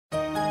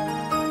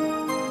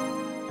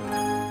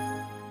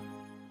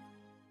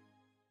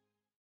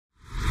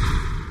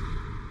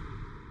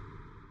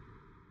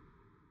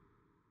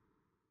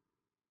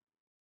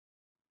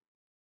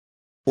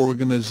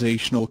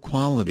Organizational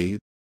quality.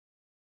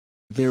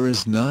 There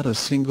is not a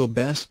single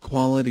best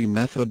quality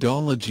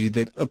methodology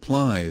that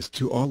applies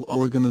to all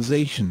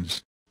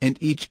organizations, and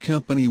each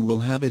company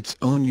will have its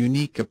own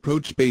unique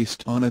approach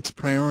based on its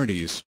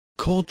priorities,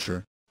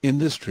 culture,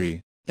 industry,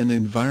 and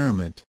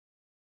environment.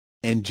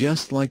 And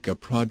just like a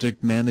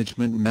project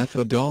management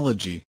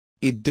methodology,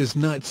 it does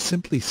not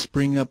simply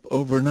spring up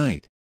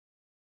overnight.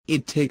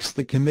 It takes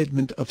the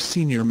commitment of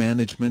senior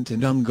management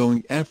and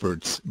ongoing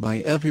efforts by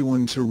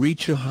everyone to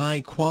reach a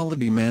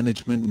high-quality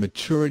management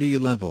maturity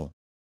level.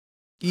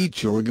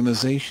 Each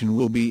organization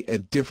will be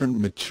at different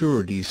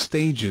maturity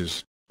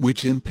stages,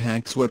 which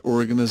impacts what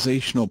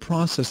organizational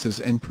processes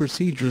and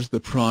procedures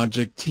the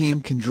project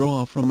team can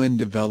draw from in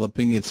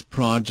developing its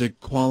project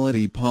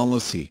quality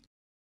policy.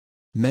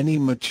 Many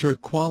mature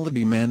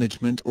quality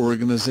management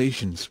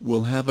organizations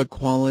will have a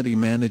quality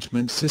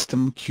management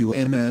system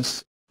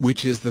 (QMS),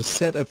 which is the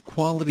set of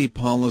quality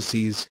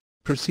policies,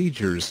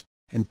 procedures,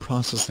 and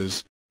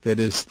processes that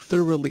is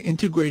thoroughly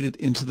integrated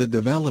into the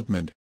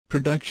development,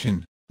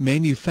 production,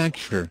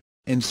 manufacture,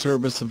 and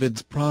service of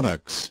its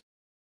products.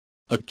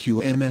 A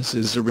QMS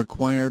is a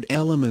required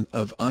element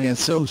of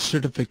ISO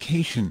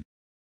certification.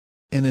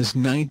 In his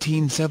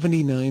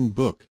 1979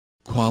 book,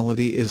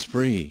 Quality is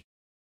Free,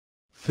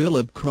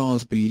 Philip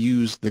Crosby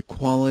used the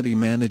Quality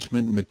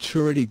Management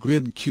Maturity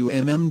Grid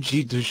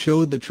 (QMMG) to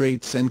show the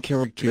traits and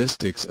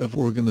characteristics of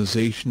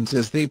organizations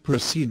as they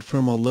proceed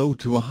from a low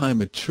to a high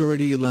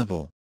maturity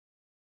level.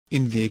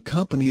 In the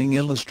accompanying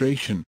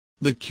illustration,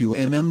 the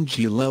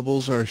QMMG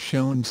levels are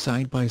shown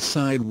side by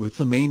side with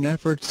the main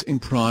efforts in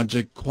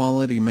project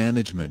quality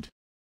management.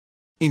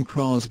 In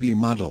Crosby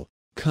model,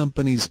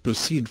 companies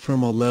proceed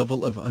from a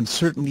level of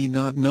uncertainty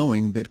not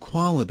knowing that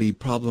quality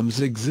problems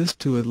exist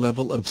to a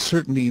level of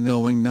certainty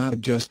knowing not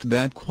just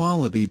that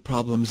quality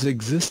problems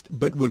exist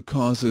but what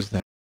causes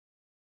them.